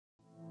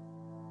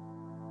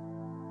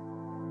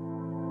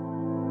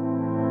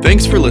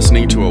Thanks for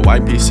listening to a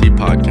YPC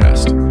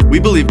podcast.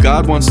 We believe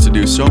God wants to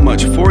do so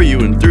much for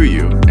you and through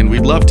you, and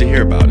we'd love to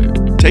hear about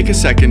it. Take a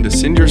second to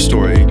send your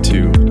story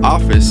to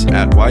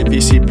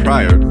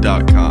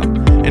office@ypcprior.com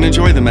and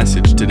enjoy the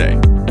message today.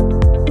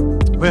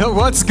 Well,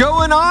 what's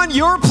going on,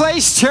 Your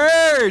Place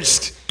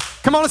Church?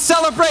 Come on,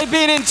 celebrate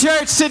being in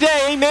church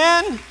today,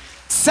 amen?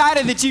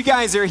 Excited that you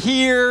guys are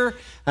here.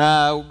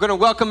 We're going to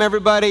welcome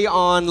everybody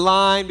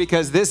online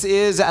because this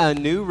is a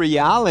new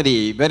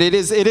reality. But it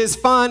is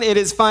fun. It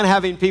is fun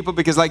having people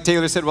because, like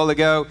Taylor said a while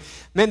ago,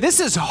 man, this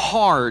is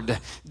hard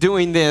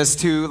doing this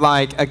to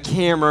like a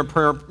camera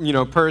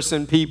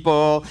person,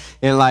 people,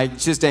 and like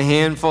just a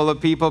handful of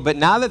people. But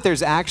now that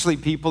there's actually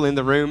people in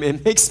the room,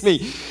 it makes me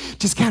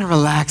just kind of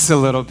relax a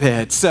little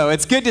bit. So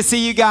it's good to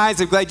see you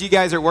guys. I'm glad you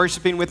guys are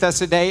worshiping with us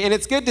today. And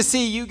it's good to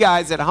see you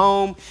guys at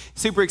home.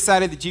 Super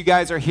excited that you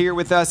guys are here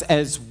with us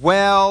as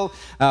well.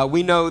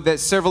 We know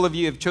that several of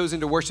you have chosen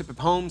to worship at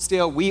home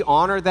still. We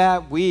honor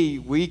that.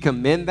 We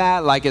commend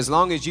that. Like, as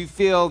long as you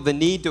feel the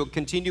need to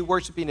continue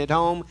worshiping at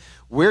home,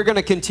 we're going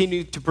to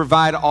continue to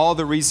provide all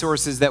the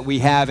resources that we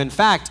have. In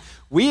fact,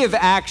 we have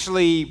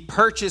actually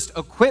purchased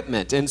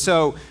equipment. And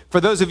so for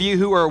those of you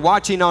who are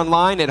watching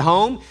online at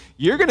home,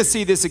 you're going to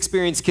see this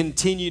experience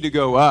continue to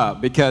go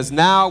up because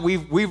now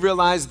we've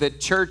realized that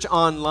church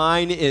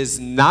online is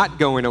not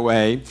going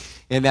away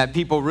and that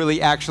people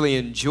really actually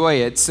enjoy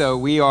it. So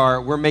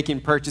we're making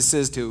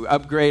purchases to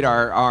upgrade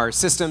our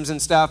systems and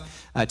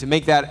stuff to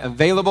make that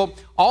available.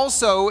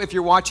 Also, if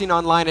you're watching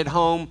online at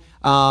home,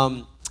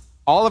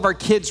 all of our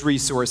kids'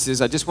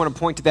 resources, I just want to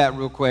point to that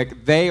real quick.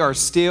 We're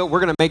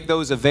going to make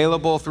those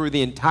available through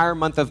the entire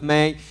month of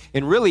May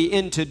and really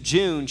into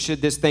June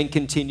should this thing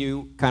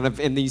continue kind of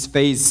in these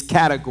phase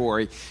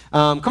category.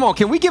 Come on,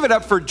 can we give it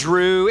up for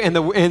Drew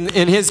and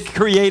his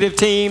creative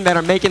team that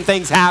are making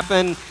things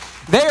happen?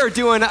 They are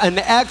doing an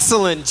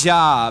excellent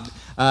job.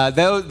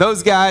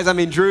 Those guys, I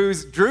mean,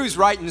 Drew's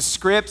writing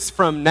scripts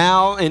from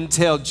now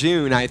until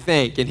June, I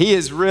think. And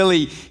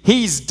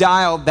he's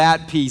dialed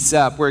that piece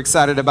up. We're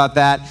excited about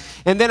that.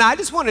 And then I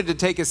just wanted to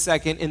take a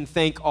second and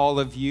thank all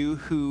of you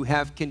who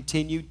have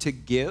continued to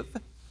give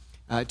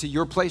to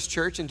Your Place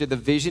Church and to the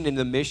vision and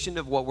the mission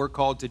of what we're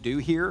called to do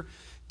here.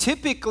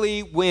 Typically,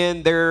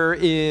 when there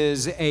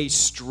is a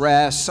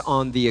stress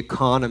on the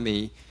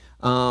economy,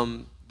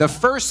 the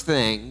first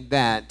thing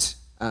that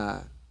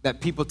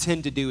people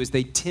tend to do is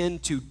they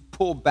tend to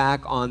pull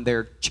back on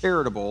their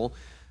charitable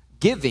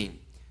giving,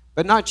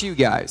 but not you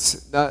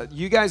guys.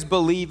 You guys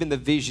believe in the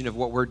vision of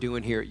what we're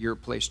doing here at Your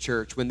Place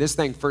Church. When this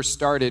thing first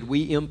started,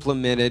 we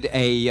implemented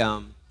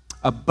a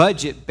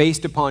budget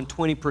based upon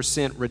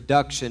 20%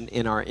 reduction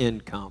in our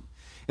income.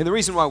 And the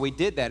reason why we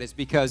did that is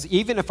because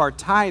even if our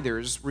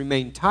tithers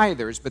remain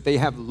tithers, but they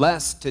have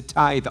less to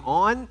tithe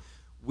on,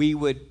 we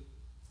would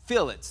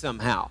fill it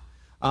somehow.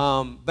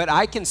 But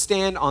I can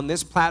stand on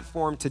this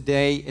platform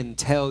today and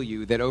tell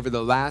you that over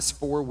the last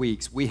 4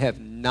 weeks, we have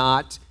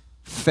not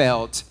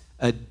felt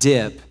a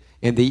dip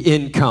in the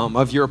income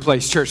of Your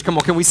Place Church. Come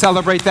on, can we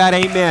celebrate that?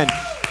 Amen.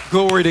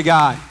 Glory to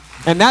God.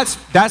 And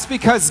that's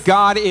because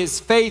God is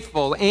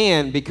faithful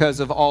and because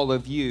of all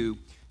of you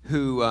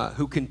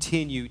who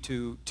continue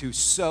to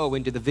sow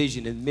into the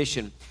vision and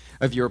mission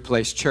of Your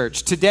Place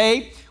Church.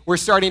 Today, we're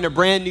starting a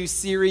brand new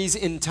series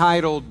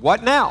entitled,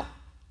 What Now? ?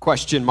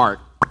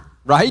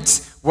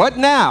 Right? What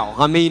now?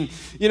 I mean,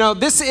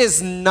 this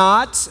is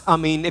not,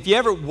 if you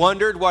ever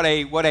wondered what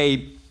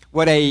a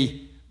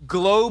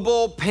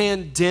global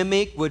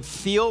pandemic would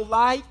feel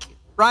like,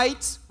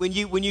 right? When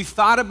you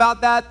thought about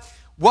that,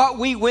 what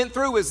we went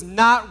through is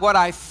not what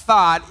I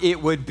thought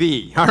it would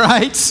be, all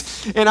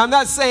right? And I'm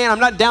not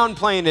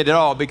downplaying it at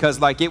all because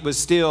it's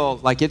still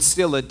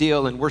a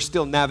deal and we're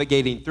still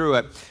navigating through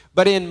it.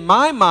 But in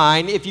my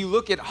mind, if you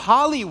look at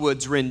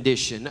Hollywood's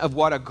rendition of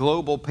what a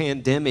global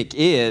pandemic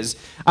is,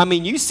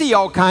 you see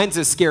all kinds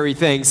of scary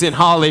things in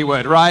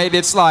Hollywood, right?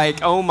 It's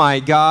like, oh my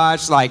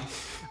gosh, like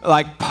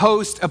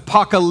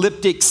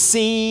post-apocalyptic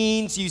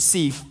scenes. You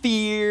see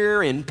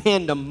fear and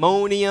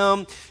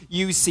pandemonium.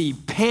 You see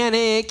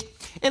panic.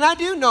 And I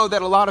do know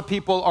that a lot of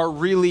people are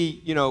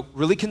really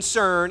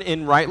concerned,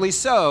 and rightly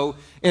so,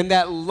 and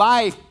that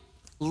life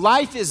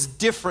is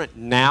different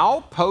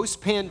now,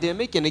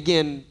 post-pandemic. And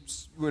again,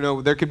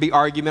 there could be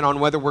argument on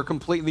whether we're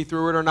completely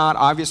through it or not.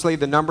 Obviously,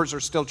 the numbers are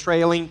still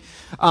trailing.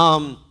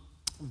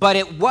 But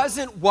it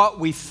wasn't what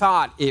we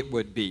thought it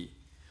would be.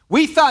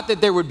 We thought that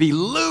there would be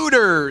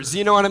looters,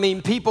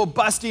 people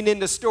busting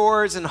into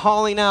stores and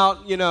hauling out,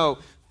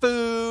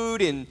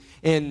 food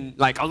and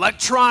like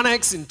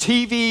electronics and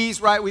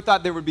TVs, right? We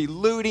thought there would be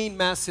looting,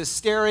 mass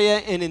hysteria,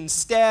 and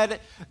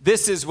instead,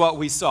 this is what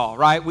we saw,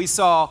 right? We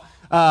saw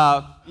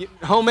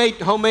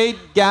homemade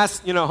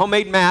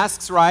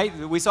masks, right?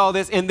 We saw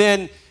this, and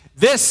then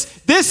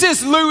this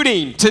is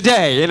looting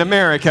today in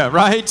America,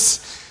 right?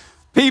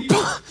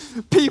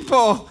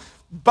 People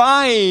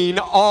buying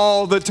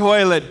all the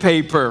toilet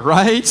paper,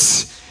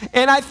 right?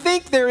 And I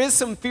think there is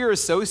some fear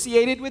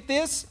associated with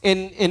this,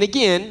 and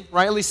again,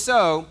 rightly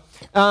so.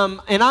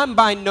 And I'm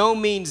by no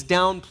means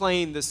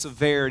downplaying the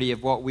severity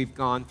of what we've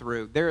gone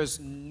through. There is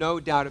no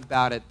doubt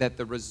about it that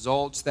the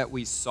results that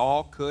we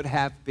saw could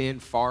have been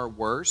far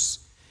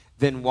worse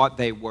than what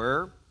they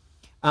were.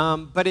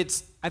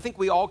 But I think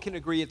we all can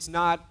agree it's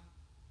not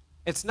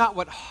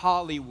what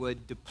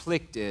Hollywood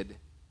depicted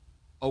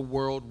a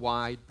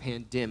worldwide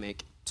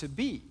pandemic to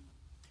be,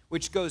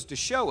 which goes to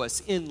show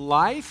us in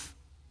life,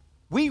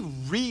 we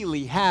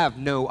really have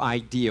no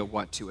idea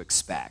what to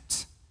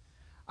expect.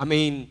 I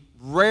mean,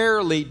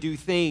 rarely do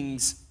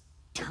things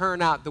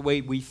turn out the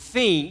way we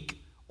think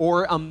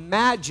or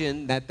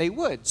imagine that they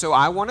would. So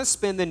I want to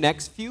spend the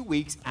next few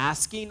weeks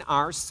asking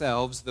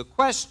ourselves the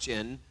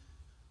question,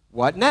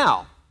 what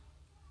now?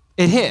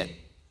 It hit.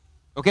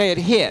 Okay, it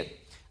hit.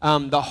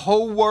 The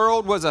whole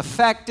world was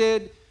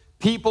affected.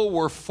 People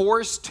were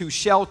forced to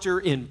shelter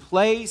in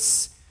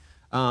place.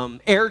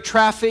 Air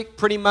traffic,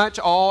 pretty much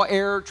all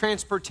air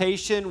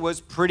transportation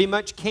was pretty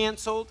much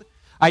canceled.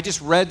 I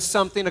just read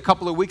something a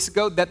couple of weeks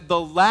ago that the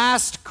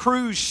last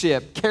cruise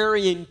ship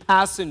carrying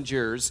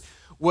passengers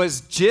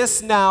was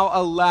just now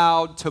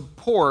allowed to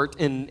port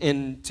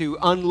and to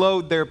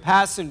unload their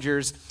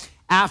passengers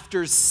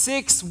after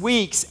 6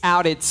 weeks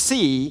out at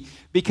sea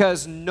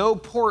because no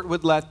port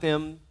would let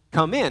them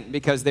come in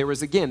because there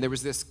was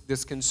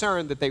this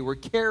concern that they were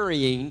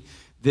carrying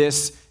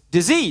this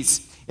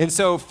disease. And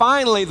so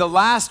finally, the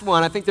last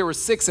one, I think there were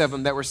 6 of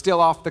them that were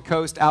still off the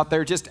coast out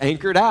there, just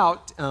anchored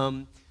out.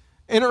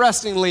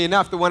 Interestingly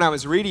enough, the one I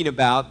was reading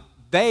about,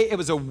 it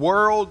was a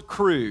world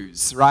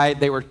cruise, right?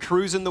 They were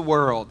cruising the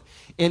world.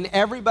 And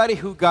everybody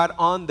who got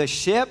on the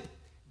ship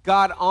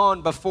got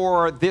on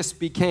before this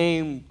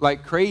became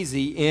like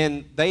crazy,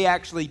 and they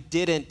actually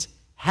didn't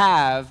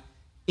have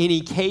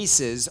any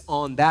cases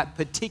on that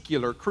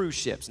particular cruise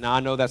ships. Now, I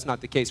know that's not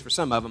the case for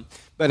some of them,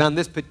 but on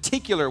this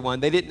particular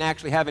one, they didn't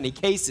actually have any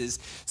cases.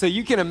 So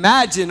you can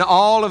imagine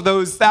all of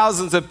those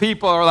thousands of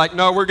people are like,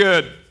 no, we're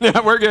good. Yeah,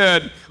 we're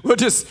good. We'll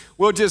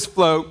just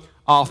float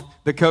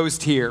off the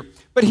coast here.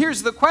 But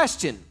here's the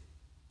question.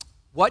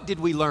 What did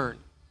we learn?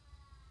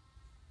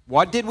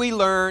 What did we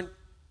learn?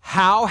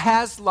 How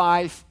has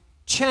life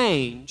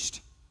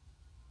changed?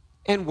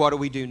 And what do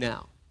we do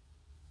now?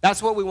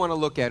 That's what we want to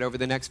look at over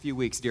the next few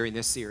weeks during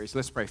this series.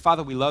 Let's pray.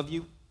 Father, we love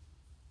you.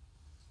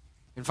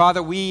 And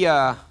Father, we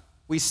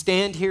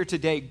stand here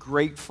today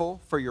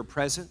grateful for your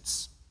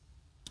presence,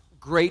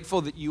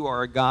 grateful that you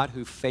are a God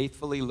who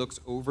faithfully looks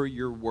over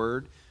your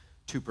word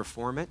to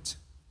perform it.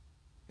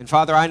 And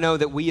Father, I know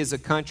that we as a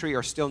country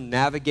are still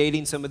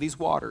navigating some of these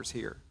waters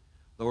here.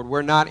 Lord,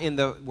 we're not in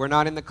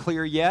the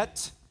clear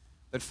yet,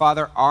 but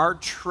Father, our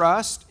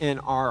trust and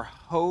our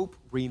hope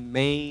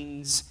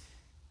remains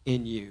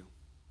in you.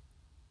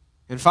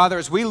 And Father,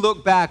 as we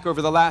look back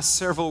over the last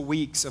several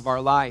weeks of our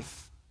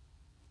life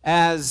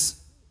as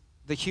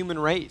the human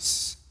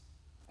race,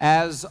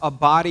 as a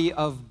body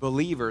of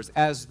believers,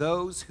 as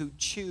those who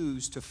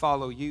choose to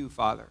follow you,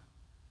 Father,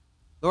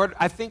 Lord,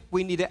 I think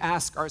we need to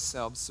ask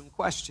ourselves some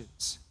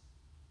questions.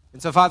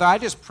 And so, Father, I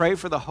just pray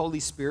for the Holy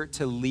Spirit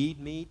to lead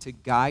me, to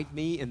guide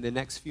me in the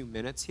next few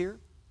minutes here.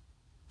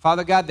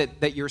 Father God,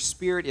 that your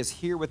Spirit is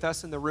here with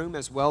us in the room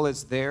as well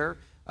as there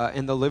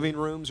in the living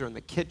rooms or in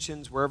the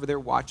kitchens, wherever they're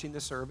watching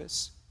the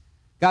service.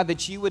 God,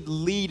 that you would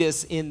lead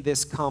us in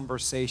this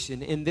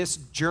conversation, in this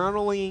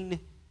journaling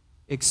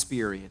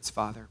experience,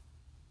 Father,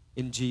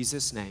 in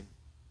Jesus' name.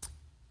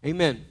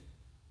 Amen.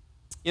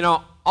 You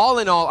know, all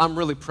in all, I'm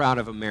really proud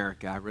of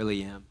America. I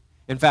really am.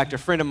 In fact, a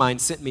friend of mine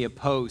sent me a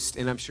post,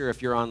 and I'm sure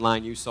if you're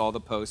online, you saw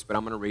the post, but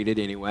I'm going to read it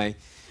anyway.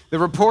 The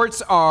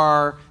reports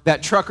are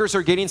that truckers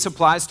are getting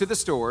supplies to the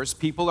stores.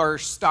 People are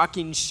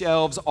stocking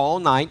shelves all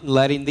night and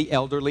letting the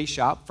elderly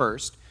shop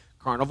first.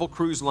 Carnival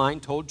Cruise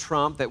Line told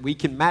Trump that we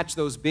can match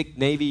those big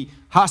Navy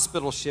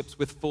hospital ships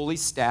with fully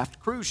staffed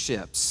cruise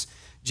ships.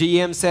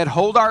 GM said,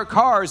 hold our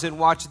cars and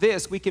watch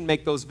this. We can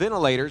make those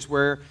ventilators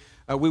where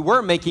we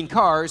were making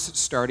cars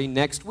starting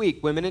next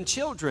week. Women and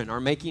children are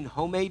making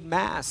homemade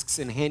masks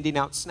and handing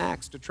out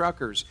snacks to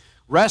truckers.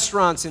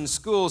 Restaurants and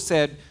schools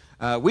said,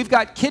 we've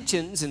got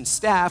kitchens and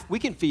staff. We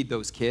can feed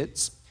those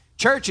kids.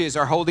 Churches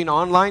are holding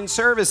online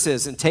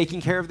services and taking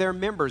care of their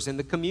members in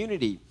the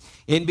community.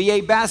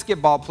 NBA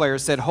basketball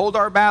players said, hold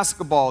our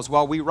basketballs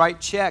while we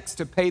write checks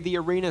to pay the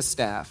arena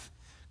staff.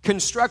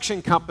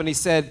 Construction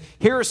companies said,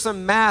 here are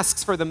some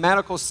masks for the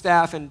medical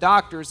staff and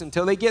doctors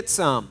until they get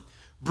some.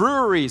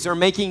 Breweries are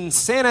making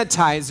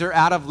sanitizer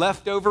out of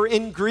leftover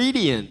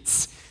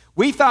ingredients.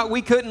 We thought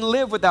we couldn't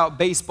live without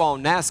baseball,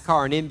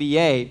 NASCAR, and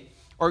NBA,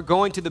 or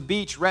going to the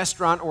beach,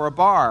 restaurant, or a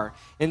bar.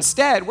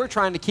 Instead, we're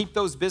trying to keep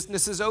those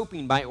businesses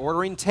open by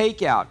ordering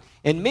takeout.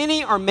 And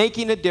many are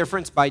making a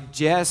difference by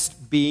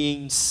just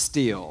being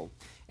still,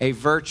 a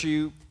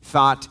virtue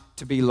thought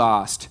to be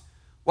lost.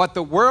 What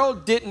the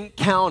world didn't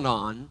count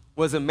on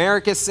was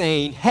America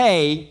saying,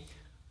 hey,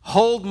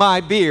 hold my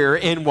beer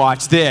and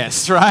watch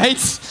this,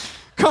 right?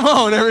 Come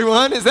on,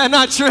 everyone. Is that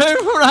not true,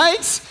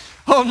 right?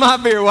 Hold my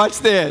beer, watch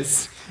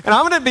this. And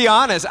I'm going to be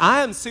honest,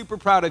 I am super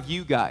proud of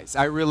you guys.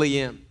 I really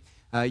am.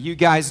 You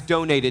guys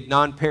donated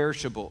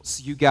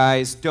non-perishables. You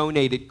guys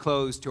donated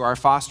clothes to our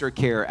foster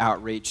care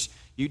outreach.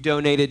 You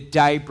donated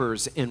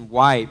diapers and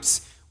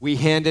wipes. We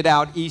handed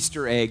out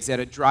Easter eggs at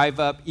a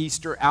drive-up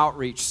Easter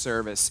outreach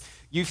service.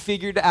 You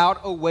figured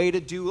out a way to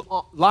do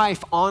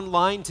life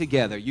online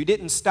together. You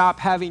didn't stop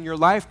having your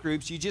life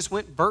groups. You just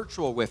went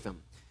virtual with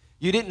them.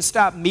 You didn't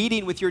stop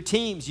meeting with your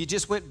teams. You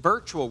just went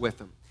virtual with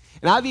them.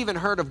 And I've even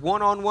heard of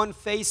one-on-one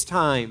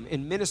FaceTime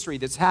in ministry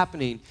that's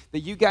happening, that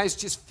you guys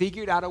just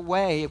figured out a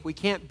way, if we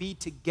can't be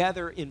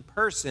together in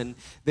person,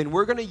 then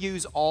we're going to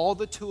use all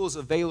the tools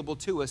available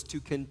to us to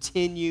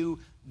continue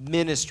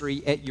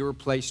ministry at Your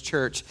Place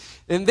Church.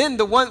 And then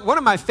one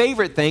of my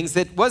favorite things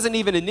that wasn't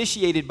even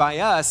initiated by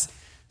us,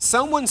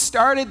 someone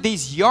started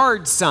these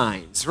yard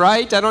signs,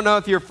 right? I don't know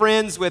if you're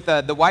friends with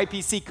the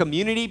YPC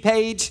community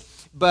page,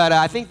 but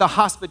I think the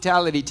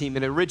hospitality team,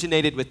 it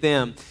originated with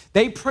them.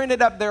 They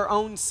printed up their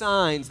own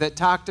signs that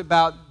talked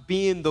about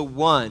being the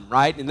one,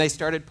 right? And they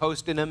started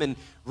posting them in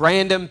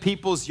random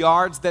people's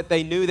yards that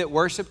they knew that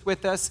worshiped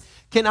with us.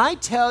 Can I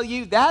tell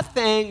you, that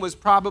thing was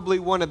probably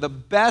one of the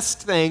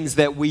best things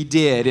that we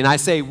did. And I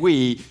say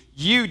we,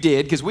 you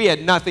did, because we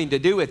had nothing to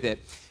do with it.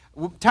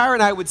 Tyra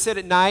and I would sit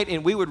at night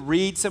and we would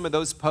read some of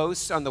those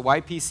posts on the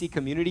YPC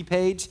community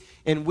page,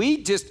 and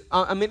we just,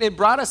 it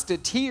brought us to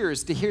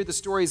tears to hear the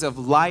stories of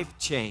life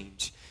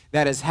change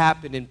that has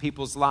happened in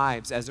people's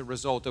lives as a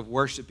result of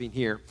worshiping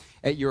here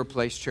at Your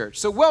Place Church.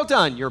 So well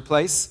done, Your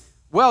Place.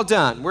 Well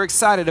done. We're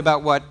excited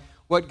about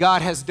what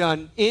God has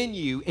done in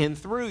you and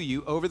through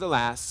you over the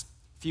last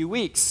few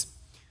weeks.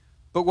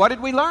 But what did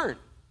we learn?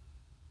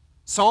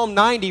 Psalm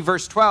 90,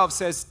 verse 12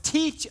 says,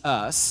 "Teach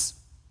us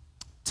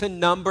to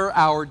number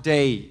our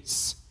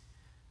days,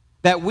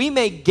 that we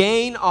may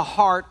gain a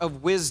heart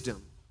of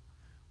wisdom.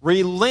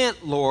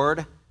 Relent,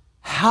 Lord,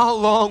 how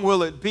long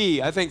will it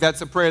be?" I think that's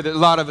a prayer that a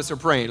lot of us are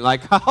praying.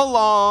 Like, how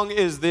long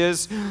is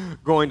this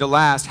going to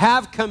last?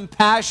 "Have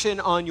compassion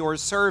on your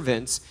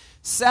servants.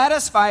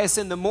 Satisfy us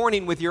in the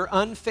morning with your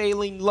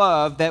unfailing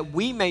love, that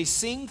we may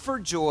sing for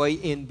joy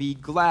and be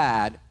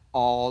glad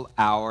all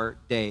our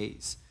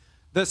days."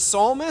 The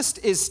psalmist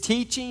is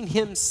teaching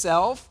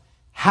himself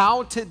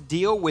how to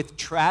deal with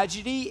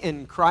tragedy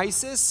and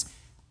crisis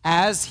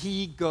as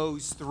he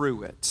goes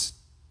through it.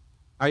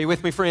 Are you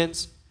with me,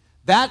 friends?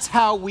 That's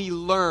how we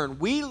learn.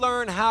 We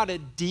learn how to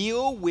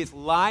deal with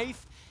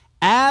life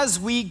as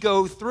we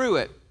go through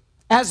it,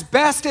 as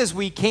best as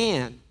we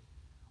can.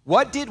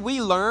 What did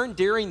we learn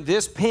during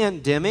this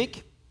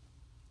pandemic?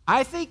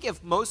 I think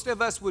if most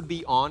of us would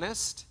be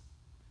honest,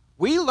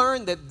 we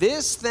learned that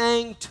this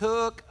thing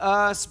took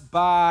us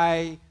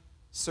by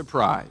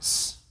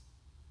surprise.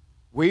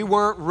 We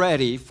weren't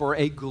ready for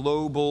a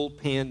global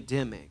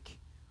pandemic.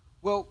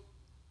 Well,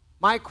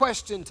 my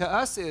question to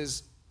us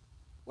is,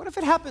 what if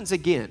it happens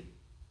again?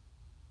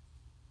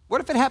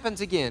 What if it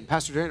happens again?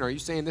 Pastor Darren, are you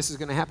saying this is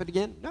going to happen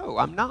again? No,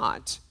 I'm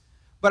not.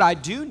 But I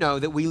do know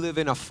that we live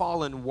in a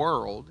fallen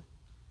world,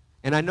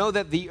 and I know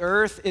that the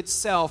earth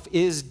itself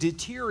is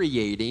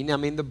deteriorating. I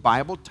mean, the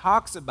Bible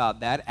talks about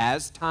that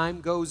as time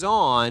goes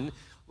on.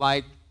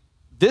 Like,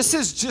 this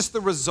is just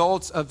the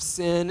results of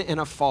sin in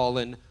a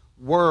fallen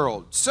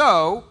world.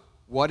 So,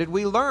 what did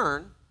we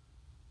learn?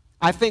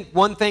 I think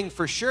one thing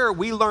for sure,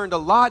 we learned a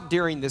lot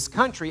during this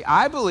country.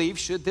 I believe,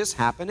 should this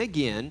happen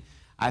again,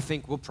 I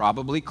think we'll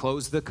probably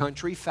close the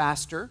country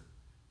faster.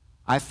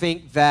 I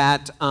think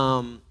that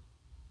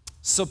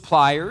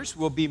suppliers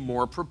will be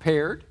more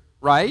prepared,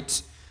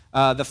 right?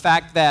 The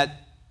fact that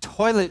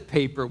toilet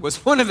paper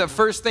was one of the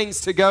first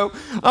things to go.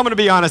 I'm going to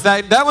be honest,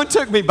 that one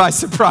took me by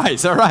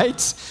surprise, all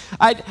right?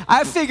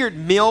 I figured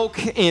milk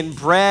and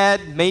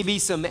bread, maybe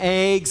some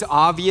eggs,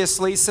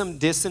 obviously some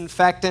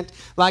disinfectant.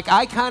 Like,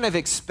 I kind of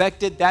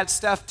expected that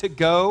stuff to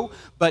go,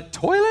 but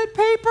toilet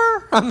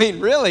paper? I mean,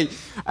 really?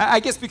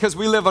 I guess because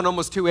we live on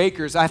almost 2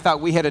 acres, I thought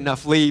we had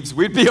enough leaves,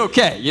 we'd be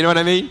okay. You know what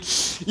I mean?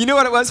 You know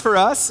what it was for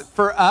us?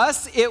 For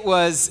us, it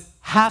was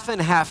half and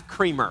half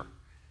creamer.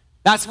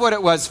 That's what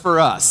it was for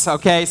us,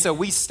 okay? So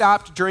we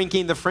stopped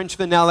drinking the French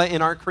vanilla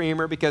in our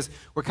creamer because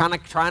we're kind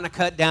of trying to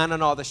cut down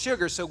on all the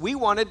sugar, so we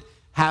wanted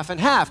half and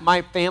half.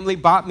 My family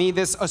bought me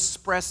this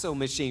espresso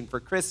machine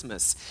for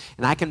Christmas,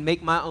 and I can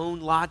make my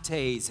own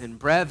lattes and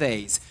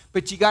brevets,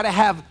 but you got to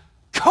have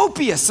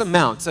copious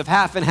amounts of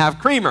half and half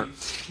creamer.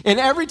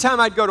 And every time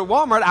I'd go to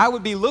Walmart, I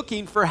would be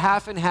looking for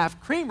half and half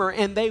creamer,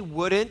 and they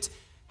wouldn't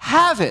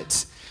have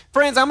it.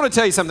 Friends, I'm going to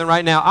tell you something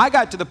right now. I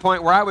got to the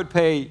point where I would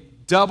pay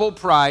double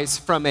price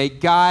from a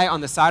guy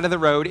on the side of the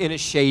road in a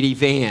shady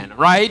van,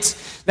 right?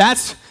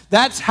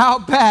 That's how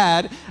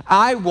bad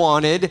I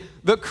wanted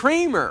the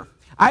creamer.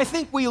 I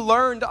think we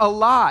learned a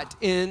lot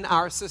in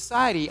our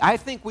society. I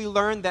think we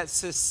learned that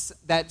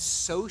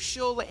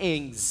social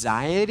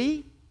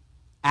anxiety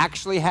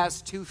actually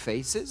has 2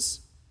 faces.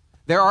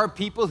 There are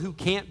people who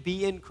can't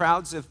be in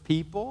crowds of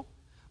people,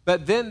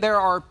 but then there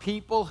are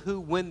people who,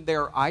 when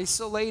they're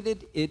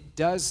isolated, it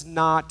does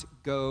not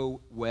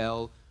go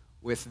well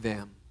with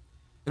them.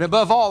 And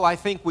above all, I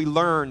think we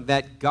learned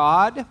that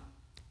God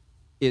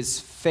is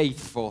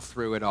faithful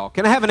through it all.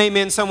 Can I have an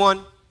amen,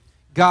 someone?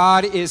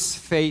 God is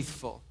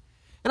faithful.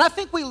 And I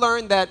think we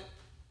learned that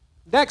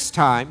next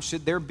time,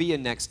 should there be a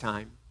next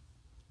time,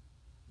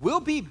 we'll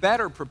be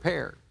better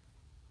prepared.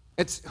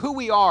 It's who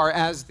we are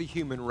as the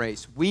human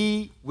race.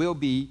 We will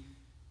be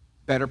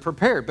better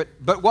prepared.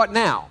 But what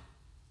now?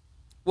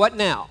 What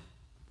now?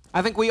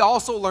 I think we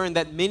also learned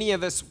that many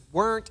of us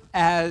weren't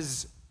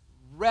as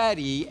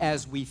ready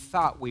as we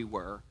thought we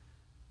were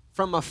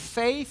from a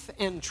faith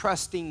and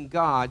trusting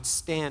God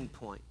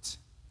standpoint.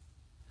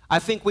 I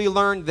think we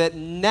learned that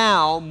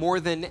now, more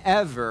than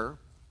ever,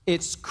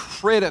 it's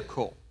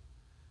critical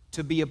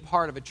to be a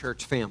part of a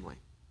church family.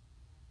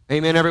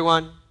 Amen,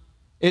 everyone?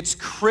 It's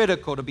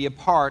critical to be a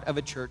part of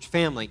a church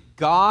family.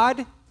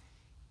 God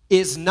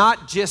is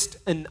not just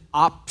an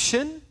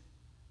option.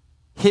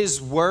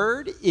 His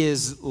word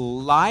is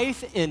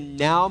life, and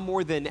now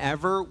more than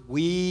ever,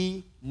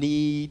 we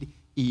need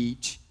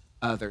each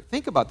other.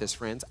 Think about this,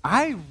 friends.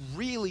 I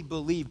really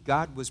believe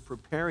God was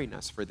preparing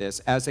us for this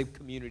as a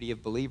community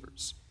of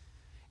believers.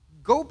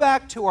 Go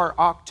back to our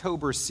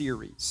October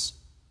series.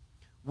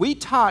 We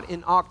taught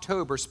in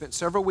October, spent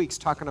several weeks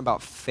talking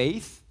about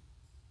faith.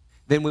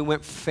 Then we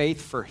went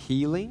faith for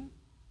healing.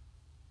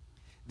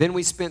 Then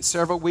we spent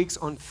several weeks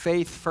on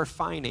faith for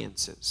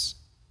finances.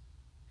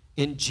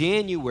 In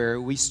January,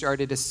 we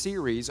started a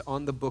series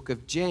on the book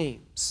of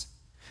James.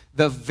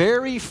 The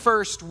very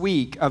first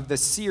week of the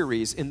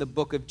series in the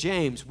book of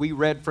James, we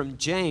read from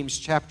James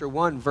chapter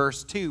 1,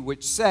 verse 2,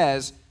 which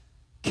says,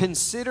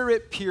 "Consider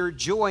it pure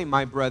joy,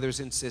 my brothers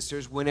and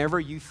sisters, whenever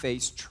you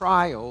face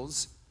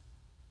trials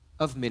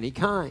of many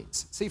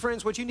kinds." See,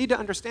 friends, what you need to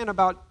understand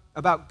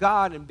about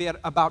God and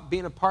about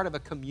being a part of a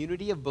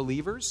community of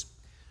believers,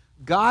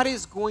 God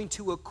is going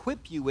to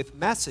equip you with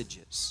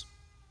messages.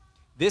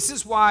 This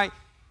is why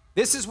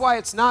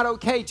it's not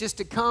okay just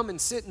to come and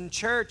sit in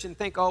church and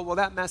think, oh, well,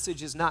 that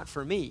message is not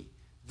for me.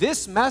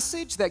 This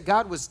message that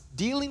God was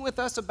dealing with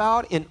us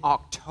about in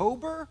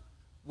October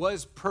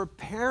was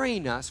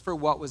preparing us for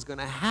what was going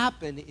to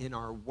happen in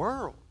our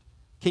world.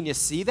 Can you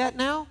see that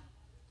now?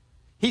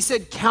 He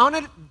said, "Count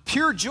it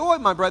pure joy,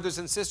 my brothers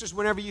and sisters,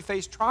 whenever you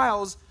face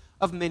trials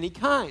of many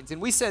kinds." And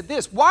we said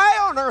this, why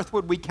on earth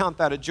would we count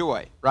that a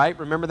joy, right?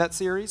 Remember that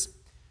series?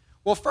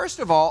 Well, first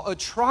of all, a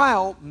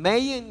trial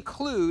may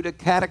include a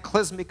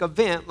cataclysmic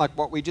event like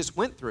what we just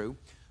went through,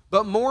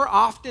 but more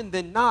often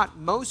than not,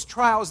 most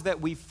trials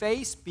that we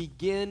face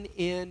begin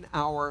in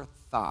our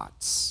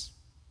thoughts.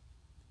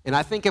 And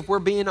I think if we're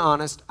being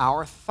honest,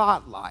 our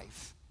thought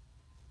life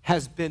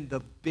has been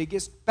the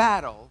biggest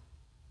battle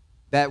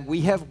that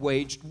we have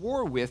waged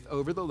war with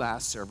over the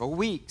last several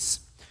weeks.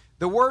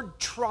 The word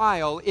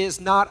trial is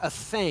not a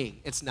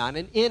thing. It's not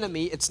an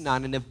enemy. It's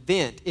not an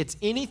event. It's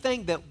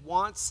anything that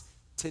wants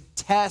to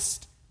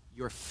test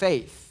your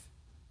faith.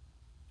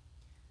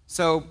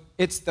 So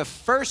it's the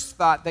first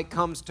thought that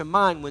comes to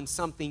mind when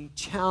something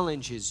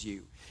challenges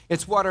you.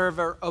 It's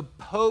whatever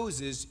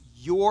opposes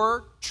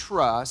your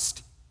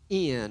trust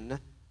in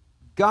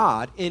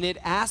God. And it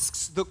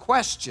asks the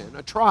question,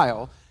 a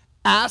trial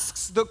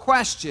asks the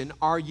question,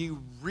 are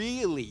you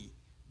really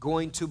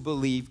going to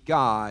believe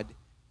God,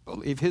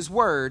 believe His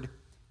word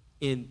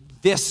in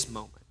this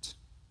moment?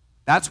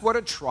 That's what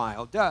a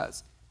trial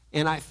does.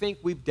 And I think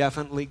we've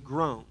definitely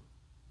grown.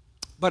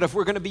 But if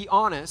we're going to be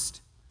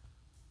honest,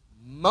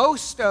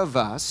 most of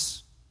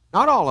us,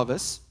 not all of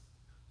us,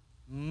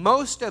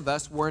 most of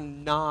us were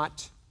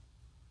not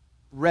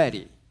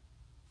ready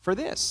for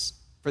this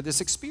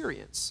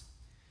experience.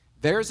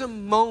 There's a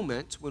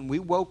moment when we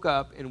woke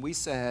up and we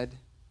said,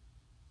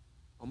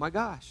 oh my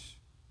gosh,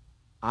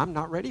 I'm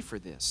not ready for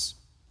this.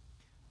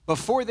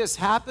 Before this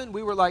happened,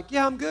 we were like,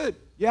 yeah, I'm good.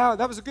 Yeah,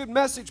 that was a good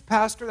message,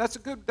 Pastor. That's a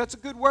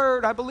good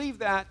word. I believe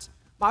that.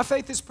 My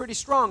faith is pretty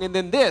strong. And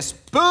then this,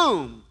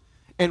 boom,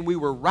 and we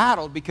were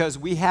rattled because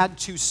we had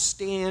to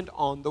stand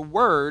on the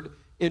word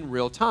in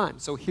real time.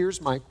 So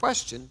here's my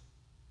question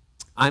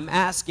I'm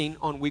asking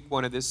on week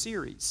 1 of this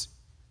series.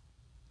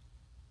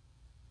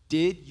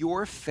 Did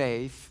your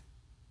faith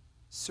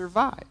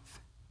survive?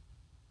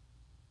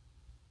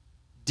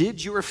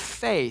 Did your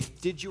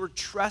faith, did your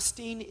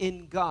trusting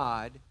in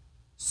God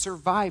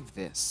survive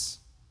this?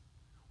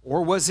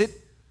 Or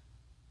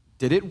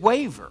did it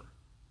waver?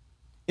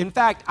 In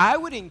fact, I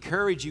would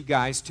encourage you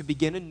guys to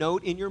begin a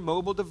note in your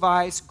mobile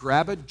device,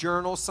 grab a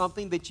journal,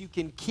 something that you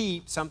can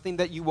keep, something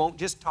that you won't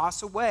just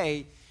toss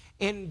away,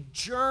 and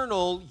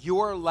journal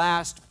your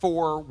last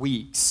 4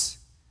 weeks.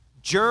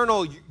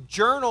 Journal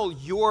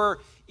your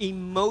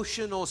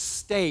emotional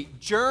state.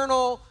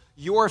 Journal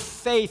your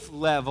faith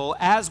level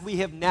as we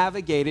have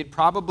navigated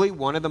probably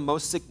one of the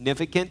most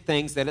significant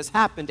things that has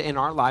happened in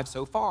our lives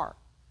so far.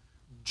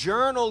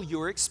 Journal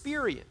your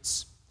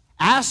experience.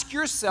 Ask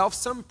yourself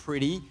some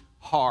pretty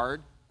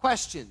hard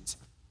questions.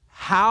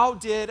 How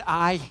did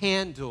I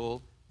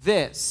handle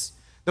this?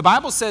 The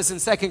Bible says in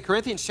 2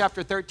 Corinthians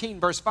chapter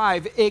 13, verse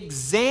 5,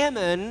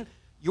 examine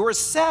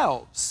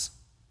yourselves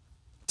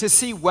to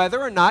see whether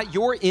or not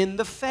you're in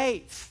the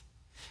faith.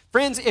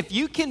 Friends, if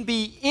you can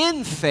be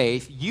in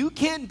faith, you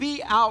can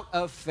be out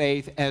of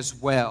faith as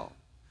well.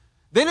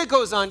 Then it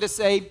goes on to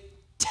say,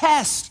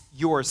 Test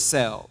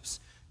yourselves.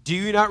 Do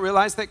you not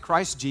realize that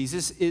Christ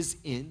Jesus is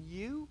in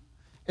you?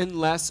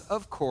 Unless,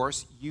 of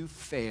course, you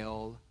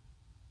fail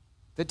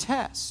the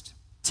test.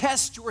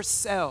 Test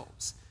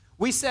yourselves.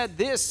 We said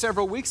this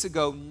several weeks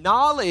ago.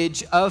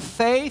 Knowledge of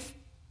faith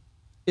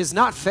is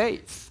not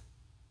faith.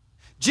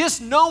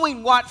 Just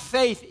knowing what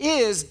faith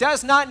is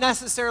does not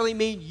necessarily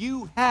mean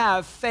you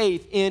have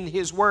faith in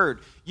His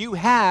Word. You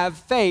have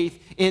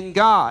faith in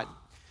God.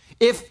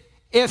 If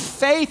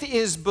faith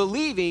is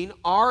believing,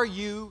 are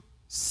you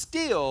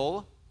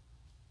still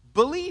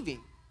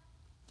believing?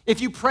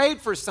 If you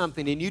prayed for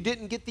something and you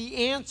didn't get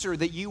the answer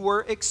that you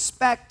were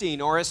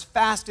expecting or as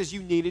fast as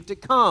you needed to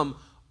come,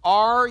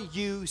 are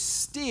you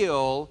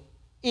still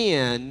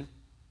in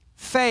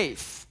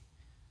faith?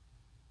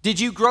 Did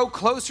you grow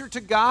closer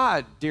to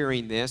God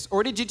during this,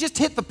 or did you just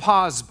hit the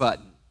pause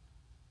button?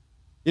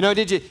 You know,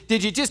 did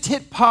you just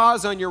hit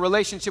pause on your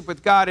relationship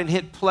with God and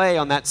hit play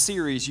on that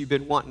series you've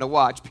been wanting to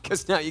watch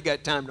because now you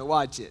got time to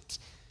watch it?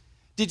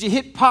 Did you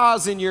hit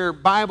pause in your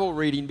Bible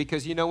reading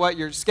because you know what,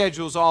 your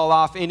schedule's all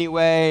off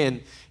anyway,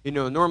 and you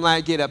know, normally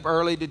I get up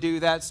early to do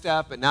that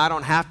stuff, but now I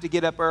don't have to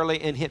get up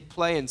early, and hit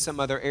play in some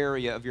other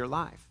area of your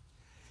life?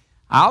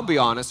 I'll be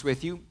honest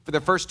with you, for the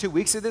first 2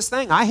 weeks of this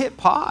thing, I hit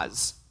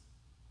pause.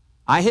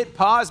 I hit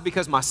pause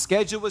because my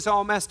schedule was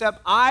all messed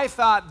up. I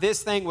thought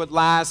this thing would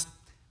last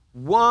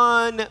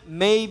 1,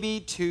 maybe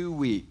 2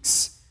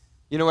 weeks.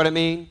 You know what I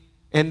mean?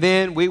 And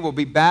then we will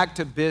be back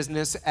to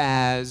business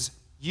as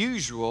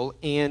usual,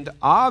 and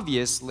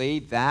obviously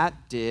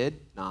that did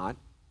not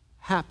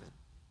happen.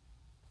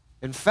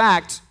 In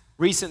fact,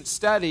 recent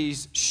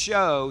studies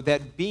show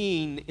that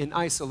being in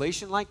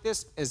isolation like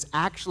this is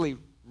actually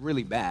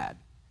really bad.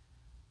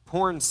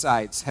 Porn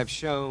sites have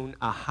shown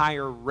a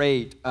higher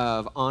rate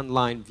of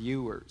online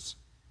viewers.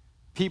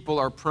 People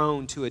are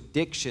prone to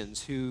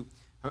addictions who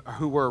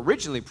were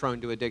originally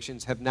prone to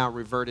addictions have now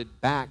reverted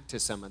back to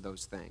some of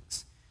those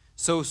things.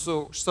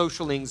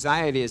 Social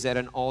anxiety is at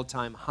an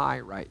all-time high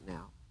right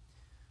now.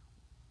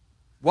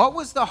 What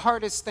was the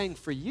hardest thing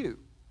for you?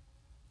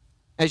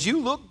 As you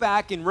look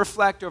back and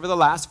reflect over the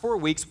last 4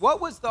 weeks,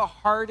 what was the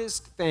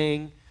hardest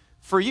thing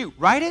for you?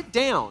 Write it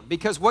down,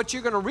 because what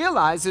you're going to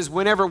realize is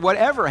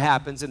whatever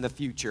happens in the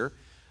future,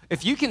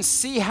 if you can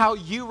see how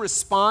you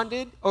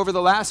responded over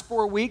the last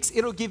 4 weeks,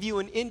 it'll give you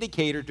an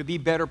indicator to be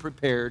better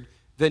prepared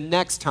the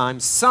next time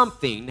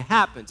something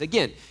happens.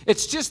 Again,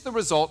 it's just the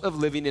result of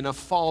living in a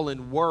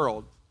fallen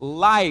world.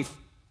 Life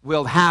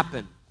will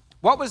happen.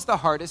 What was the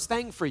hardest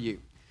thing for you?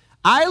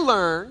 I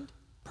learned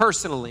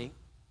personally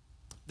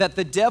that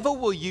the devil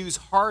will use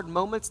hard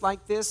moments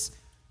like this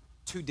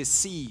to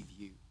deceive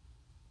you.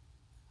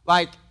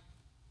 Like,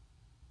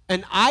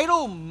 an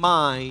idle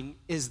mind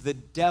is the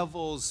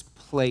devil's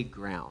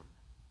playground.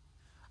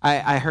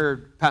 I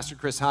heard Pastor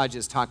Chris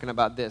Hodges talking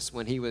about this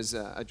when he was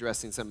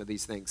addressing some of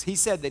these things. He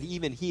said that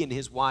even he and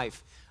his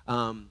wife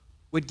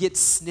would get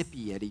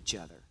snippy at each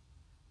other.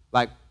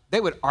 Like, they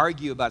would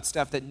argue about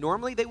stuff that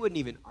normally they wouldn't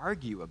even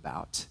argue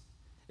about.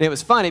 And it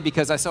was funny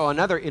because I saw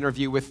another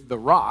interview with The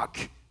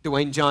Rock,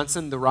 Dwayne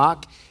Johnson, The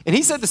Rock, and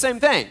he said the same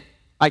thing.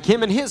 Like,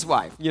 him and his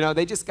wife, you know,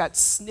 they just got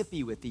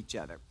snippy with each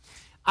other.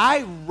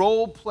 I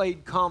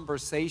role-played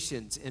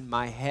conversations in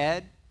my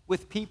head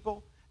with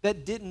people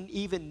that didn't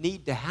even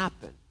need to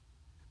happen,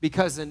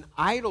 because an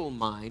idle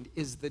mind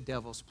is the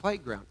devil's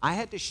playground. I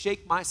had to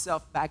shake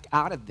myself back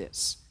out of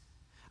this.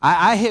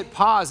 I hit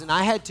pause, and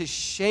I had to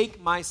shake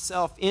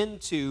myself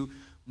into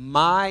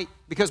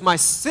because my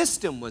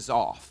system was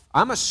off.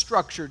 I'm a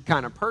structured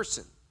kind of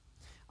person.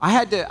 I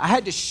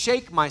had to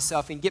shake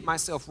myself and get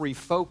myself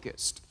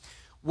refocused.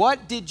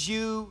 What did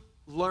you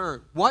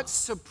learn? What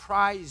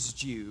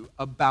surprised you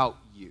about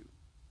you?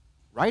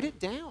 Write it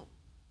down.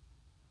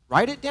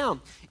 Write it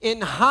down.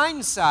 In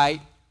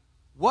hindsight,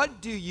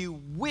 what do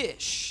you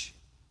wish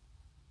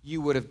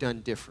you would have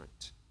done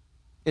different?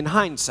 In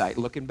hindsight,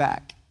 looking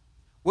back.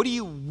 What do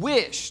you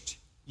wished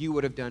you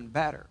would have done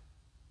better?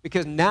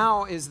 Because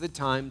now is the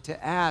time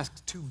to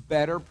ask to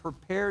better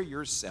prepare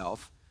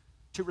yourself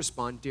to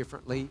respond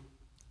differently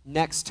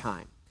next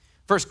time.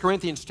 1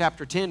 Corinthians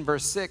chapter 10,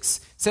 verse 6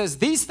 says,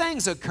 "These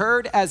things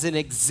occurred as an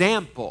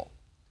example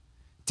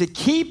to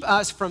keep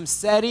us from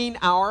setting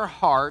our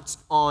hearts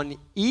on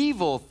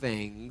evil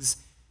things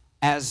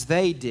as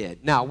they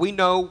did." Now, we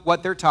know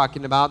what they're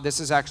talking about. This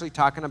is actually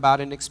talking about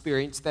an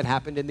experience that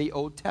happened in the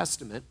Old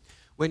Testament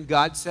when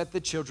God set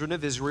the children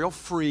of Israel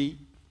free,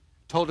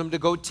 told them to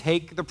go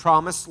take the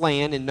promised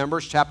land in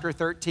Numbers chapter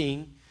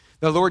 13.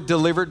 The Lord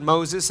delivered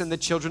Moses and the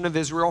children of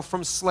Israel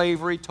from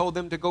slavery, told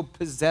them to go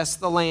possess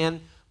the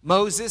land.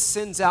 Moses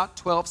sends out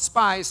 12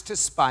 spies to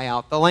spy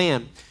out the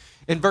land.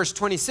 In verse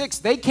 26,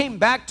 they came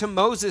back to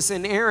Moses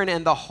and Aaron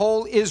and the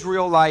whole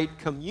Israelite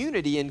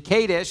community in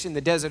Kadesh in the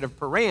desert of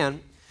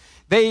Paran.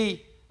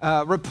 They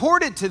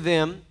reported to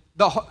them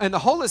and the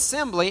whole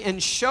assembly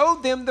and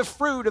showed them the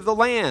fruit of the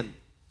land.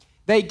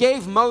 They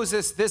gave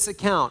Moses this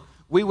account: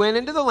 "We went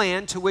into the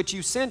land to which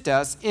you sent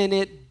us, and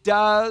it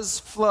does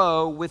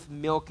flow with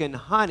milk and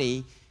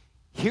honey.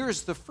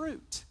 Here's the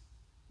fruit."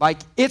 Like,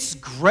 it's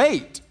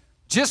great.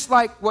 Just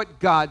like what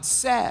God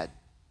said,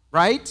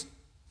 right?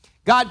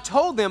 God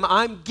told them,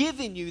 I'm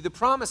giving you the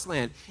promised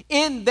land.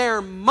 In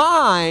their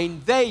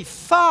mind, they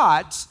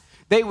thought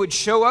they would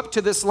show up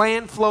to this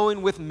land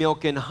flowing with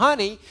milk and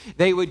honey.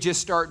 They would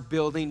just start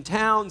building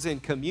towns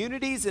and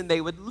communities, and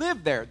they would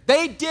live there.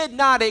 They did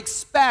not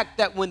expect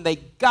that when they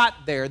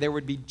got there, there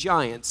would be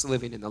giants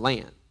living in the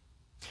land.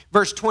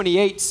 Verse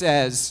 28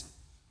 says,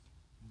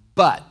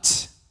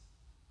 but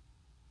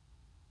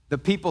the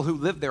people who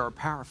live there are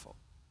powerful.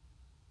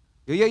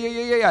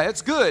 Yeah,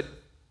 it's good.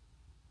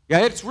 Yeah,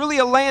 it's really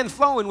a land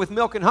flowing with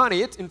milk and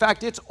honey. In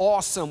fact, it's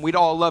awesome. We'd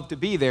all love to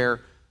be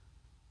there.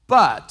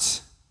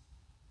 But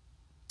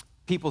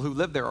people who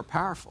live there are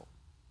powerful.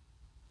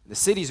 The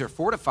cities are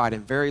fortified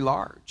and very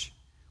large.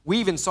 We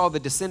even saw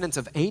the descendants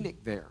of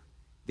Anak there.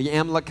 The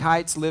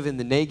Amalekites live in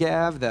the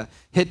Negev. The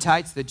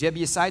Hittites, the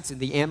Jebusites, and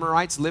the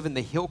Amorites live in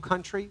the hill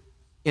country.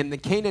 And the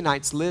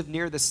Canaanites live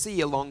near the sea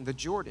along the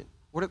Jordan.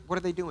 What are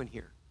they doing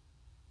here?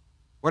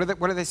 What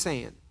are they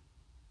saying?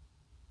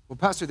 Well,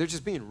 Pastor, they're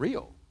just being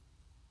real.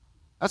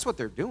 That's what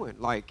they're doing.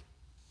 Like,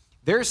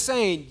 they're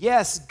saying,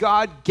 yes,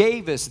 God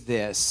gave us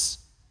this,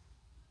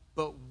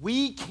 but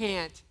we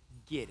can't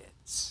get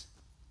it.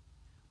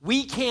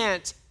 We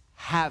can't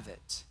have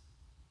it.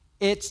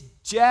 It's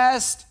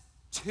just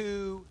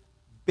too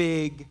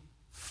big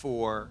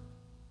for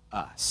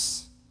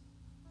us.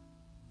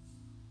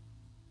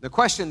 The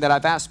question that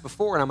I've asked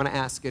before, and I'm going to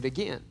ask it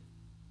again.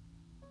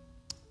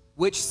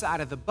 Which side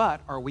of the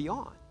butt are we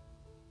on?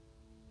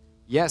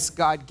 Yes,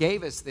 God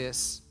gave us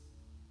this,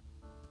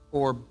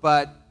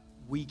 but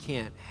we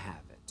can't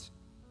have it.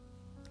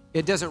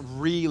 It doesn't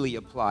really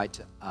apply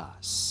to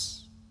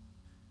us.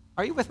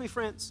 Are you with me,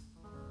 friends?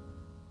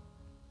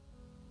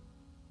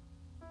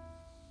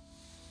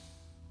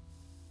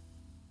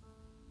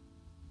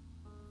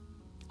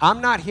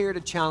 I'm not here to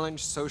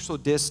challenge social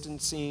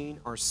distancing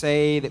or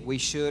say that we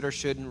should or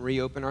shouldn't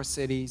reopen our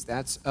cities.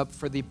 That's up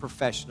for the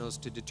professionals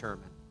to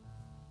determine.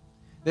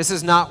 This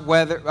is not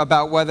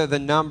about whether the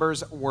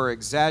numbers were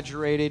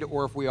exaggerated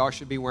or if we all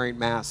should be wearing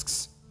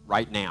masks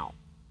right now.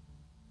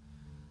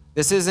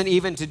 This isn't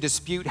even to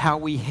dispute how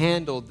we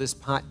handled this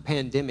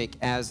pandemic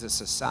as a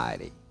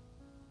society.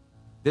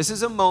 This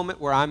is a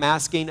moment where I'm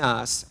asking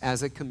us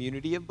as a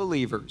community of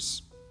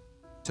believers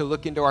to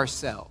look into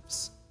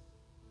ourselves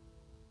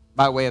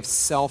by way of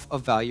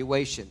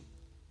self-evaluation.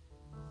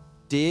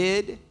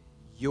 Did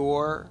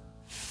your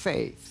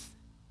faith,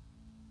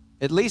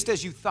 at least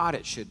as you thought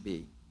it should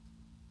be,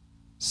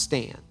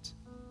 stand?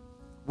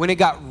 When it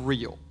got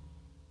real,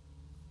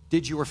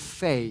 did your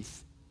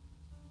faith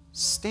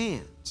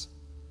stand?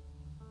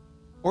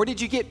 Or did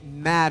you get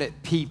mad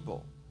at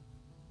people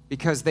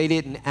because they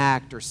didn't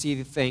act or see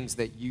the things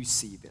that you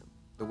see them,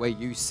 the way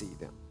you see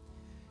them?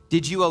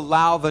 Did you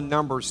allow the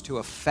numbers to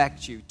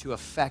affect you, to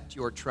affect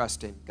your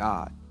trust in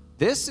God?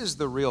 This is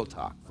the real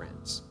talk,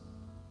 friends.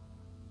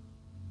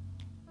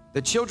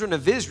 The children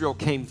of Israel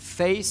came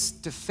face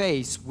to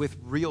face with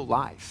real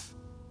life.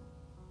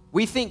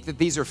 We think that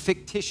these are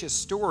fictitious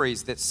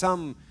stories that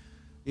some,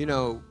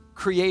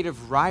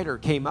 creative writer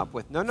came up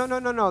with.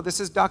 No. This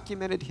is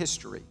documented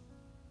history.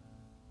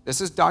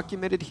 This is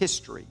documented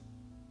history.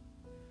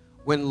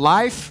 When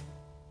life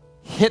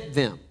hit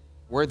them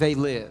where they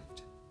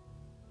lived,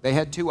 they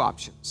had two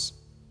options.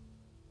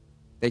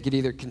 They could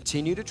either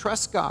continue to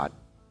trust God,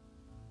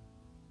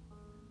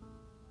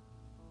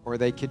 or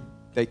they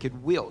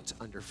could wilt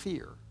under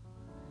fear.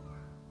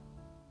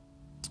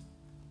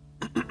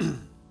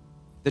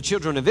 The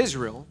children of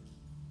Israel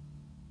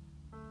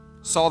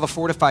saw the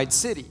fortified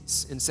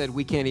cities and said,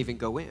 we can't even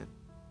go in.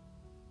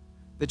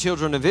 The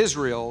children of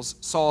Israel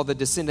saw the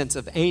descendants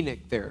of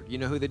Anak there. You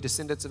know who the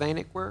descendants of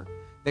Anak were?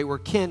 They were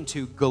kin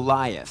to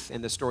Goliath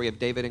in the story of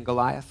David and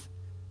Goliath.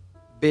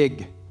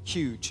 Big,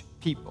 huge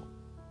people.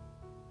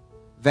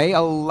 They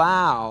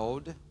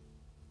allowed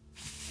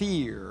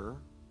fear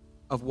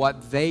of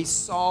what they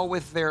saw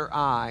with their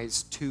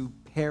eyes to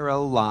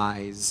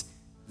paralyze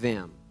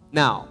them.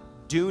 Now,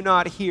 do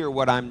not hear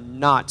what I'm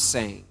not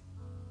saying.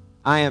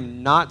 I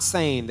am not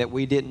saying that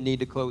we didn't need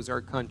to close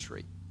our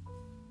country.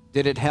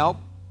 Did it help?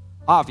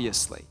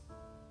 Obviously.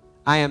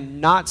 I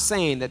am not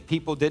saying that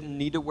people didn't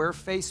need to wear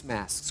face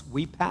masks.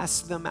 We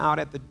passed them out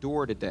at the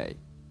door today.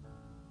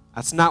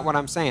 That's not what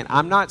I'm saying.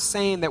 I'm not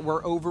saying that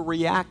we're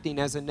overreacting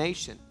as a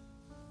nation.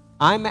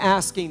 I'm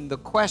asking the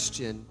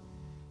question,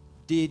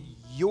 did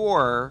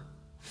your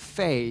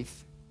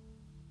faith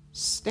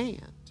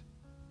stand?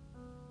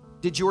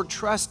 Did your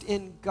trust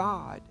in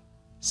God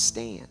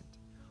stand?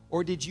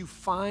 Or did you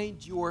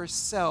find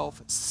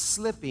yourself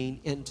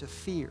slipping into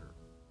fear?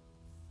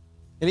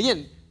 And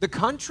again, the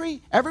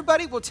country,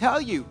 everybody will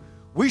tell you,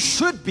 we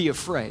should be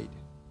afraid.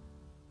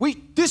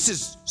 This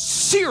is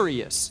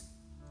serious.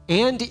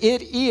 And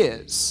it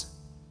is.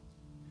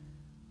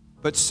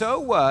 But so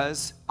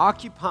was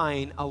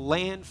occupying a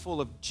land full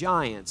of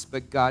giants,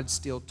 but God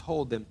still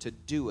told them to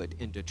do it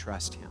and to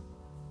trust Him.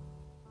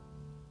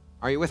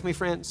 Are you with me,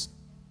 friends?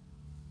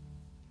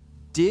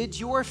 Did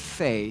your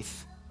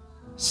faith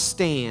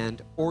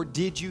stand, or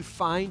did you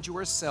find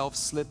yourself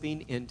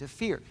slipping into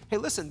fear? Hey,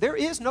 listen, there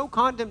is no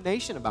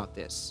condemnation about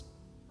this.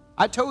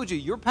 I told you,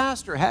 your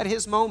pastor had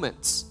his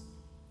moments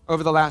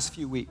over the last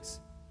few weeks.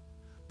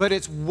 But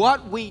it's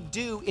what we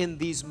do in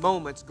these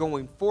moments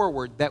going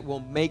forward that will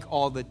make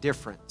all the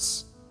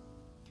difference.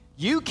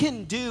 You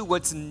can do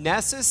what's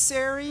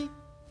necessary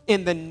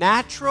in the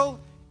natural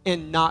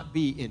and not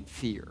be in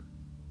fear.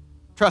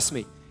 Trust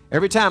me,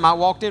 every time I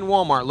walked in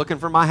Walmart looking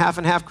for my half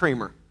and half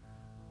creamer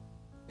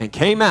and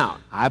came out,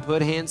 I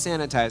put hand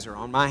sanitizer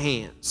on my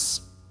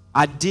hands.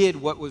 I did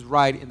what was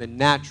right in the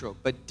natural,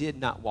 but did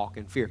not walk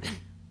in fear.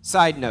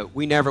 Side note,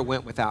 we never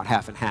went without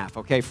half and half,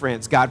 okay,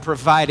 friends? God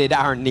provided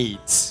our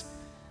needs.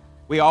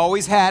 We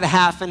always had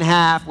half and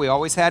half. We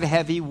always had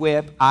heavy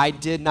whip. I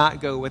did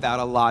not go without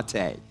a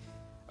latte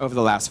over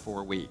the last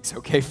 4 weeks,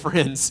 okay,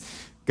 friends?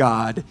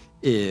 God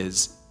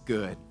is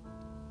good.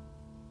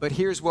 But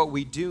here's what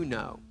we do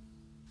know.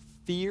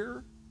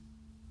 Fear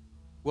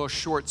will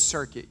short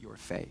circuit your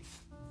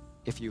faith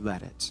if you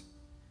let it.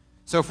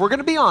 So if we're going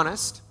to be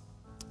honest,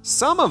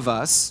 some of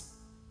us,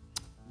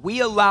 we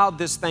allowed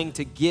this thing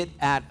to get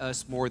at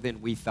us more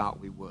than we thought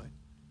we would.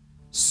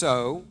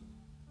 So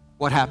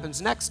what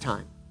happens next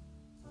time?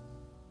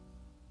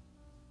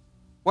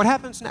 What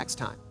happens next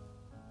time?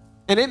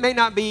 And it may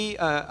not be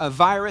a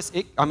virus.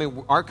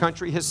 Our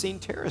country has seen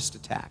terrorist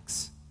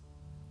attacks.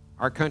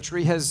 Our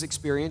country has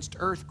experienced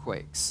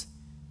earthquakes,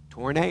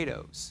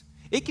 tornadoes.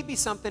 It could be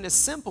something as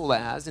simple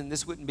as, and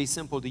this wouldn't be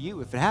simple to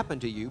you if it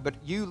happened to you, but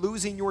you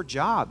losing your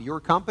job, your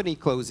company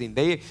closing,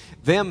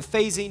 them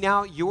phasing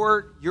out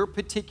your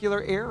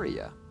particular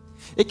area.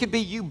 It could be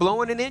you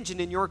blowing an engine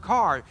in your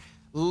car.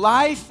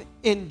 Life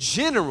in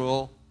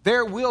general,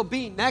 there will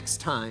be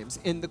next times,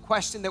 and the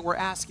question that we're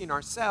asking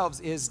ourselves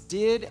is,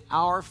 did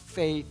our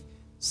faith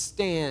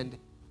stand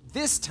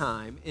this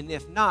time? And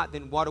if not,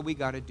 then what do we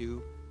got to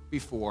do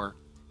before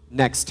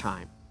next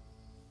time?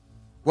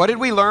 What did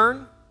we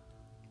learn?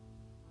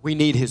 We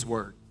need His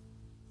Word.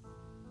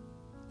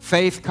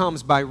 Faith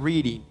comes by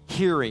reading,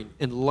 hearing,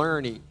 and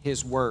learning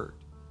His Word.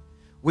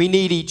 We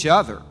need each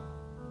other,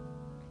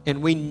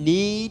 and we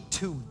need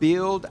to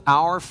build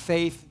our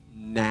faith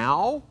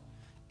now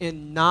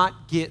and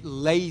not get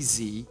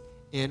lazy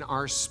in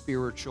our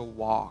spiritual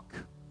walk,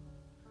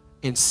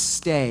 and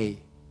stay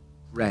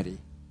ready.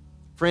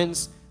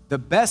 Friends, the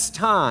best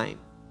time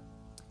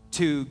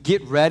to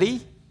get ready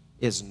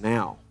is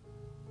now,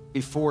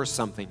 before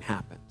something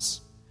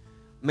happens.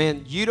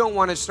 Man, you don't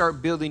want to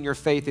start building your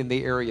faith in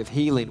the area of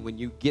healing when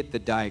you get the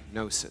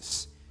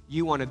diagnosis.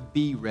 You want to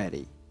be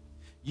ready.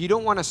 You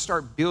don't want to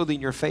start building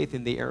your faith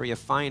in the area of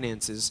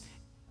finances,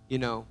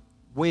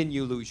 when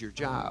you lose your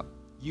job.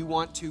 You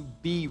want to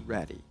be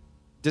ready.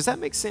 Does that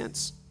make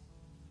sense?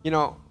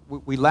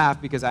 We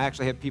laugh because I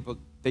actually had people,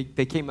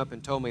 they came up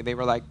and told me, they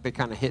were like, they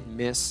kind of hit and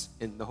miss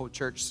in the whole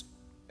church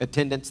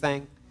attendance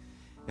thing.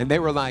 And they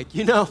were like,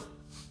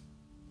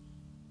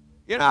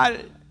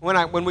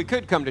 when we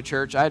could come to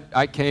church,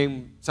 I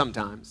came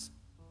sometimes.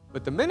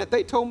 But the minute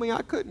they told me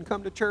I couldn't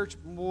come to church,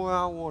 boy,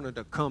 I wanted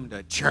to come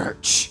to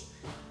church.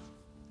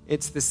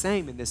 It's the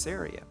same in this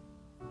area.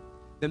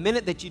 The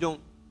minute that you don't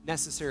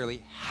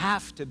necessarily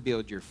have to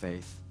build your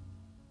faith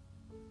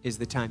is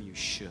the time you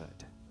should.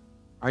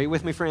 Are you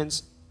with me,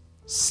 friends?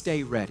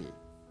 Stay ready.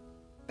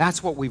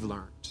 That's what we've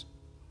learned.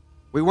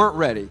 We weren't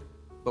ready,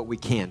 but we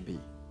can be.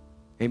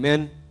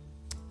 Amen.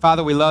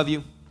 Father, we love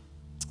you.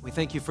 We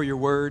thank you for your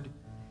word.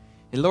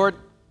 And Lord,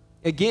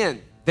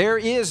 again, there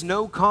is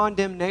no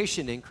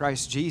condemnation in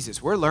Christ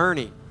Jesus. We're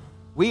learning.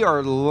 We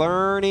are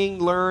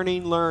learning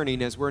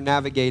as we're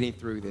navigating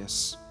through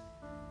this.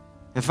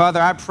 And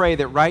Father, I pray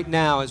that right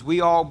now, as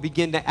we all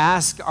begin to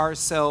ask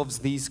ourselves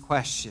these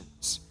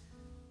questions,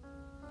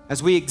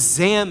 as we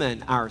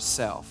examine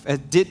ourselves,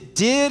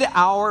 did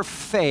our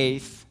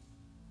faith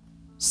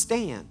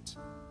stand?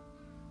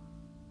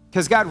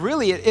 Because God,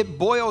 really, it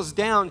boils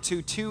down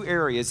to two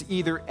areas.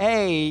 Either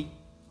A,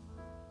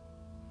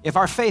 if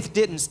our faith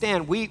didn't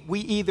stand, we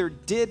either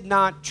did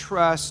not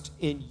trust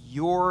in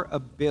your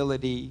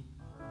ability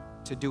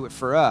to do it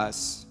for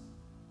us,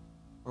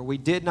 or we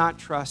did not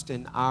trust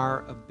in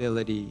our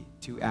ability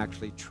to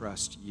actually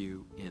trust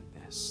you in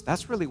this.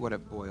 That's really what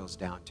it boils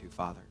down to,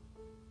 Father.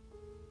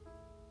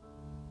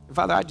 And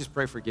Father, I just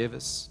pray forgive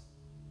us.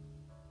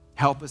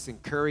 Help us,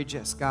 encourage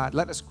us, God.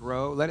 Let us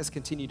grow. Let us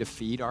continue to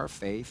feed our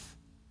faith.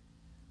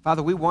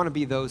 Father, we want to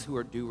be those who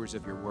are doers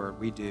of your word.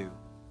 We do.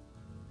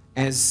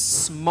 As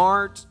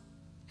smart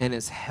and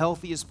as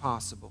healthy as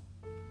possible.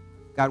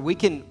 God, we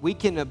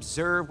can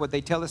observe what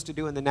they tell us to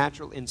do in the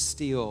natural and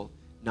still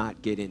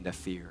not get into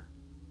fear.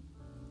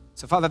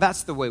 So, Father,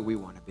 that's the way we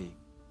want to be.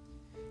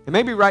 And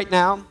maybe right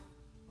now,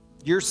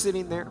 you're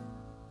sitting there.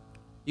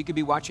 You could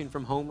be watching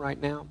from home right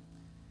now,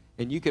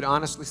 and you could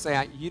honestly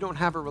say, you don't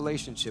have a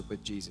relationship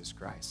with Jesus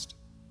Christ.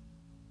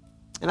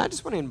 And I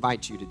just want to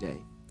invite you today.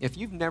 If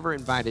you've never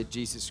invited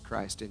Jesus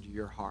Christ into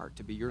your heart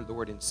to be your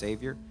Lord and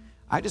Savior,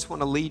 I just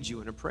want to lead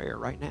you in a prayer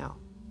right now.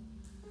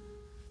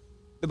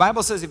 The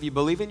Bible says if you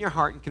believe in your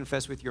heart and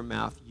confess with your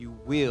mouth, you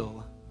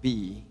will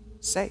be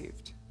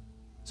saved.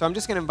 So I'm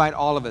just going to invite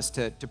all of us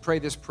to pray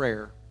this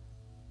prayer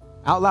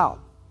out loud.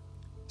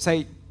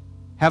 Say,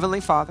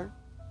 Heavenly Father,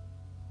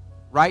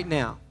 right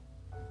now,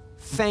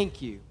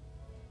 thank you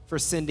for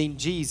sending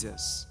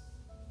Jesus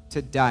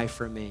to die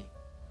for me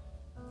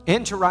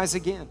and to rise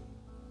again.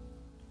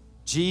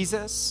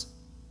 Jesus,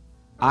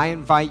 I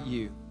invite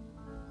you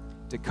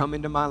to come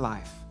into my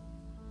life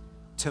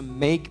to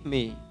make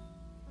me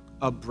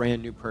a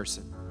brand new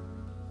person.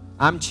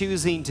 I'm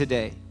choosing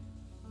today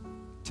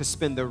to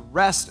spend the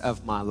rest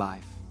of my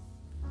life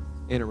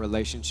in a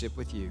relationship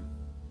with you.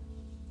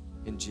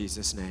 In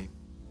Jesus' name,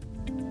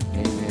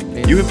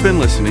 amen. You have been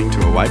listening to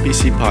a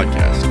YPC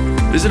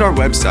podcast. Visit our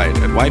website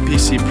at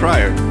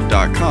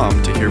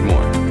ypcprior.com to hear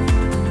more.